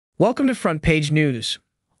Welcome to Front Page News.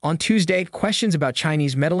 On Tuesday, questions about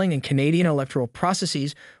Chinese meddling in Canadian electoral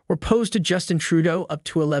processes were posed to Justin Trudeau up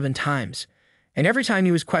to 11 times. And every time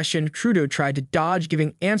he was questioned, Trudeau tried to dodge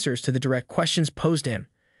giving answers to the direct questions posed to him.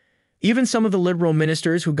 Even some of the Liberal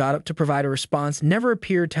ministers who got up to provide a response never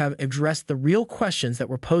appeared to have addressed the real questions that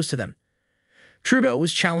were posed to them. Trudeau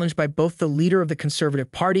was challenged by both the leader of the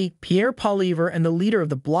Conservative Party, Pierre Poilievre, and the leader of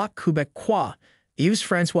the Bloc Quebecois,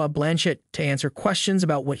 Yves-Francois Blanchet, to answer questions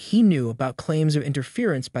about what he knew about claims of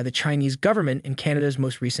interference by the Chinese government in Canada's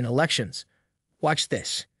most recent elections. Watch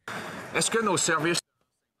this.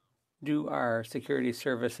 Do our security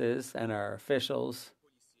services and our officials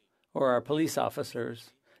or our police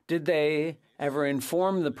officers, did they ever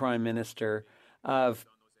inform the Prime Minister of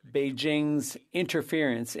Beijing's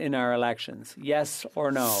interference in our elections? Yes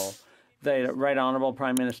or no? The Right Honourable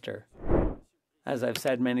Prime Minister. As I've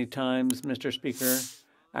said many times, Mr. Speaker,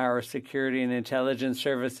 our security and intelligence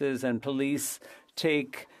services and police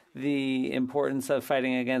take the importance of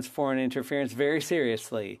fighting against foreign interference very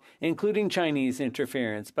seriously, including Chinese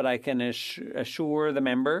interference. But I can assure the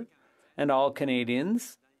member and all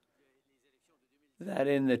Canadians that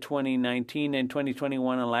in the 2019 and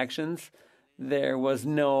 2021 elections, there was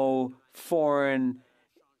no foreign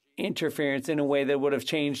interference in a way that would have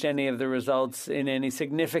changed any of the results in any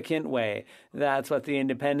significant way. That's what the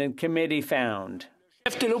independent committee found.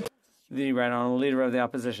 The Right Honourable Leader of the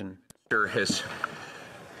Opposition has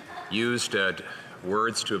used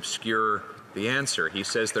words to obscure the answer. He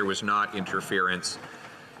says there was not interference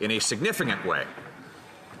in a significant way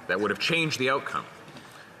that would have changed the outcome.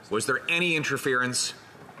 Was there any interference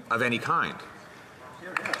of any kind?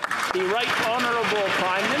 The Right Honourable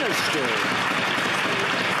Prime Minister.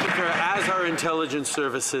 As our intelligence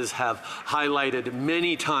services have highlighted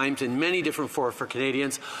many times in many different forums for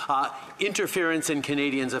Canadians, interference in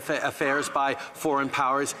Canadians' affairs by foreign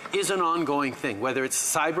powers is an ongoing thing, whether it's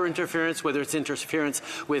cyber interference, whether it's interference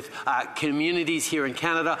with communities here in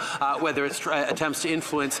Canada, whether it's attempts to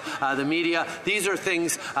influence the media. These are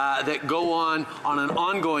things that go on an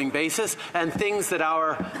ongoing basis, and things that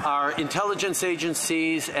our intelligence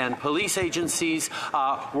agencies and police agencies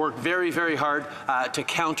work very, very hard to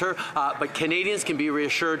counter. But Canadians can be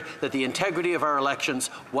reassured that the integrity of our elections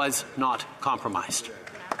was not compromised.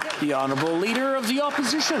 The Honourable Leader of the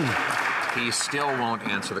Opposition. He still won't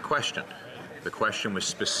answer the question. The question was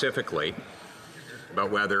specifically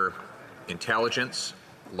about whether intelligence,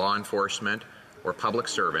 law enforcement, or public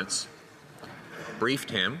servants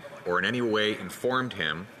briefed him or in any way informed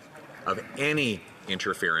him of any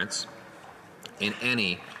interference in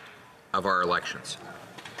any of our elections.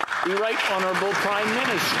 The Right Honourable Prime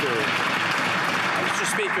Minister. Mr.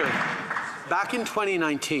 Speaker, back in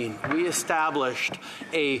 2019, we established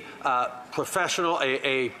a professional,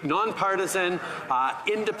 a nonpartisan,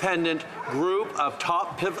 independent group of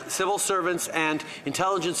top civil servants and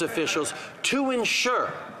intelligence officials to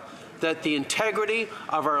ensure that the integrity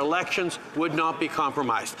of our elections would not be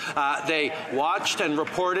compromised. They watched and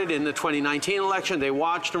reported in the 2019 election. They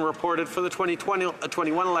watched and reported for the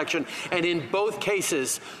 2021 election, and in both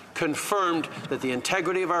cases confirmed that the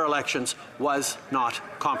integrity of our elections was not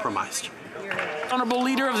compromised. Honourable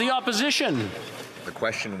Leader of the Opposition. The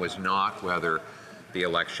question was not whether the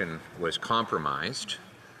election was compromised.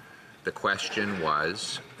 The question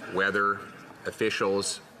was whether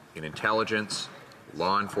officials in intelligence,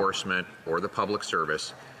 law enforcement, or the public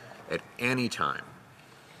service at any time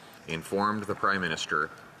informed the Prime Minister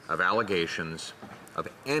of allegations of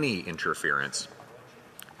any interference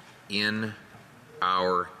in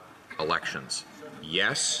our elections.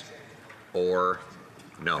 Yes or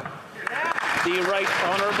no? The Right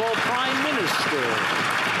Honourable Prime Minister.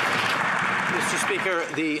 Mr. Speaker,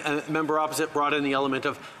 the member opposite brought in the element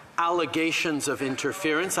of allegations of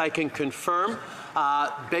interference. I can confirm,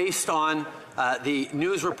 based on the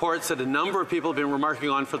news reports that a number of people have been remarking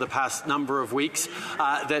on for the past number of weeks,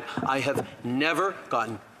 that I have never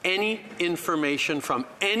gotten any information from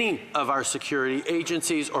any of our security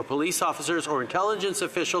agencies or police officers or intelligence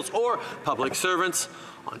officials or public servants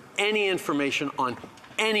on any information on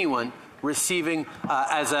anyone receiving,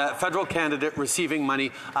 as a federal candidate, receiving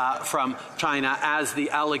money from China, as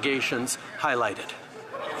the allegations highlighted.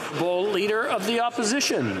 Leader of the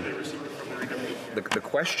Opposition. The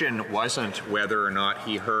question wasn't whether or not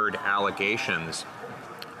he heard allegations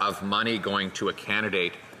of money going to a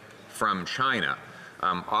candidate from China.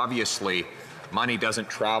 Obviously, money doesn't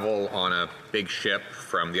travel on a big ship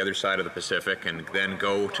from the other side of the Pacific and then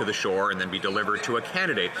go to the shore and then be delivered to a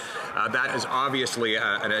candidate. That is obviously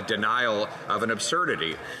a denial of an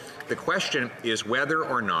absurdity. The question is whether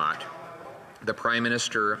or not the Prime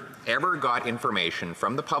Minister ever got information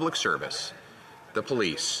from the public service, the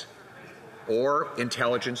police, or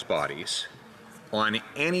intelligence bodies on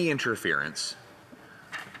any interference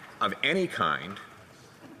of any kind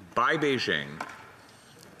by Beijing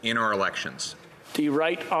in our elections. The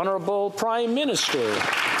Right Honourable Prime Minister. Mr.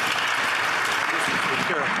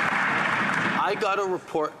 Speaker, I got a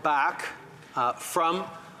report back from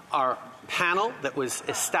our panel that was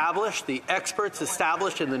established, the experts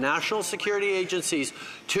established in the national security agencies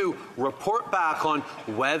to report back on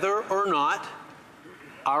whether or not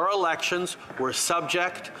our elections were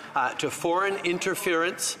subject to foreign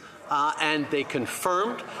interference, and they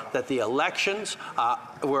confirmed that the elections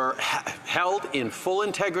were held in full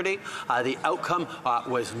integrity. The outcome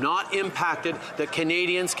was not impacted, that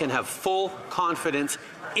Canadians can have full confidence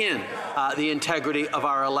in the integrity of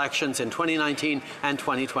our elections in 2019 and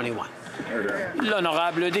 2021.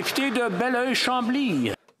 L'honorable député de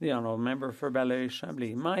Belleuil-Chambly. The honourable member for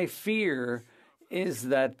Belleuil-Chambly. My fear is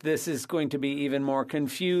that this is going to be even more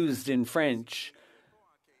confused in French.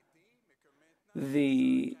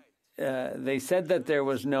 They said that there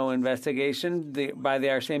was no investigation by the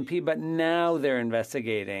RCMP, but now they're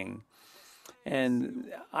investigating.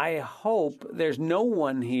 And I hope there's no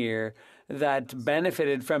one here that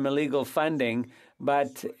benefited from illegal funding,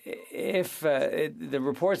 but if the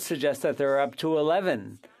reports suggest that there are up to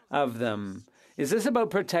 11 of them. Is this about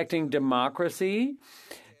protecting democracy?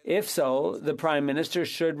 If so, the Prime Minister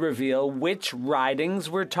should reveal which ridings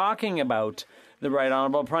we're talking about. The Right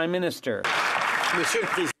Honourable Prime Minister.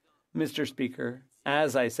 Mr. Speaker,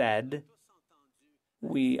 as I said,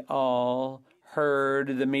 we all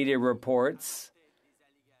heard the media reports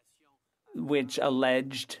which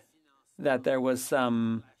alleged that there was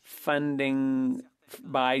some funding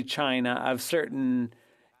by China of certain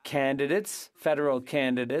candidates, federal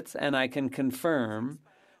candidates, and I can confirm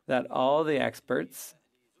that all the experts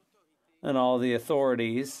and all the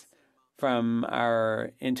authorities from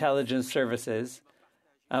our intelligence services,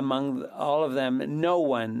 among all of them, no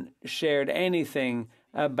one shared anything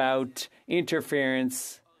about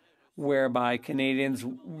interference whereby Canadians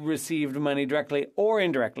received money directly or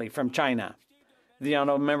indirectly from China. The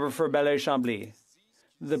honourable member for Belleuil-Chambly.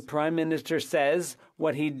 The Prime Minister says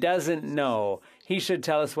what he doesn't know. He should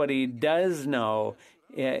tell us what he does know.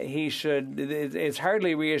 He should. It's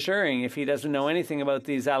hardly reassuring if he doesn't know anything about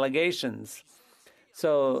these allegations.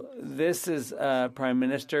 So this is a Prime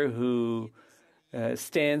Minister who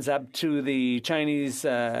stands up to the Chinese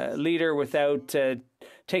leader without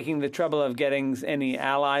taking the trouble of getting any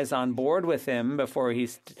allies on board with him before he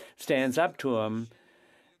stands up to him.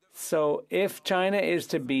 So if China is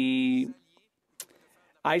to be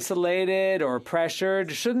isolated or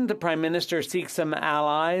pressured, shouldn't the Prime Minister seek some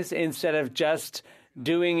allies instead of just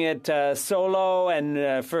doing it solo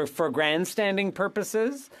and for grandstanding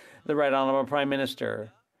purposes? The Right Honourable Prime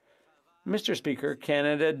Minister. Mr. Speaker,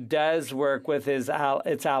 Canada does work with its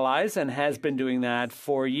allies and has been doing that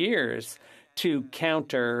for years to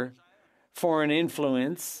counter foreign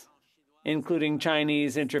influence, including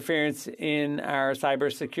Chinese interference in our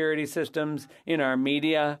cybersecurity systems, in our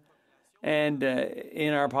media, and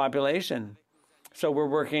in our population. So we're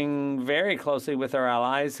working very closely with our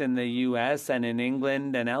allies in the U.S. and in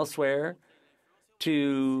England and elsewhere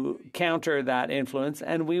to counter that influence,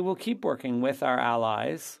 and we will keep working with our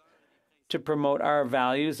allies to promote our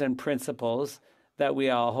values and principles that we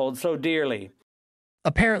all hold so dearly.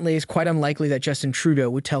 Apparently, it's quite unlikely that Justin Trudeau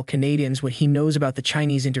would tell Canadians what he knows about the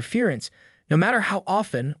Chinese interference, no matter how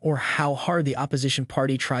often or how hard the opposition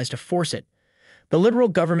party tries to force it. The Liberal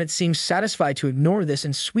government seems satisfied to ignore this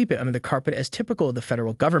and sweep it under the carpet as typical of the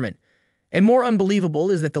federal government. And more unbelievable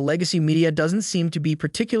is that the legacy media doesn't seem to be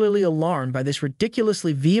particularly alarmed by this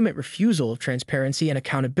ridiculously vehement refusal of transparency and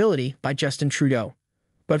accountability by Justin Trudeau.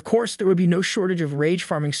 But of course, there would be no shortage of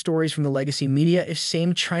rage-farming stories from the legacy media if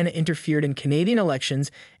same China interfered in Canadian elections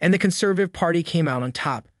and the Conservative Party came out on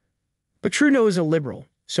top. But Trudeau is a Liberal,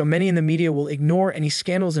 so many in the media will ignore any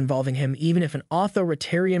scandals involving him even if an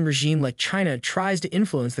authoritarian regime like China tries to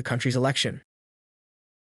influence the country's election.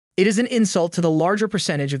 It is an insult to the larger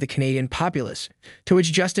percentage of the Canadian populace, to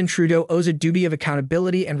which Justin Trudeau owes a duty of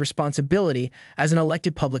accountability and responsibility as an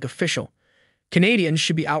elected public official. Canadians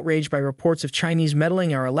should be outraged by reports of Chinese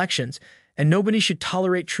meddling in our elections, and nobody should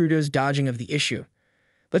tolerate Trudeau's dodging of the issue.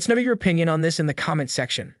 Let's know your opinion on this in the comment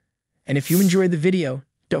section. And if you enjoyed the video,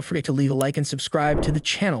 don't forget to leave a like and subscribe to the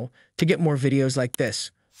channel to get more videos like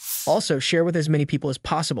this. Also, share with as many people as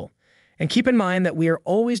possible. And keep in mind that we are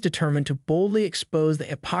always determined to boldly expose the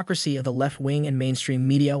hypocrisy of the left-wing and mainstream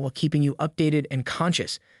media while keeping you updated and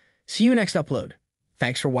conscious. See you next upload.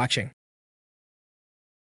 Thanks for watching.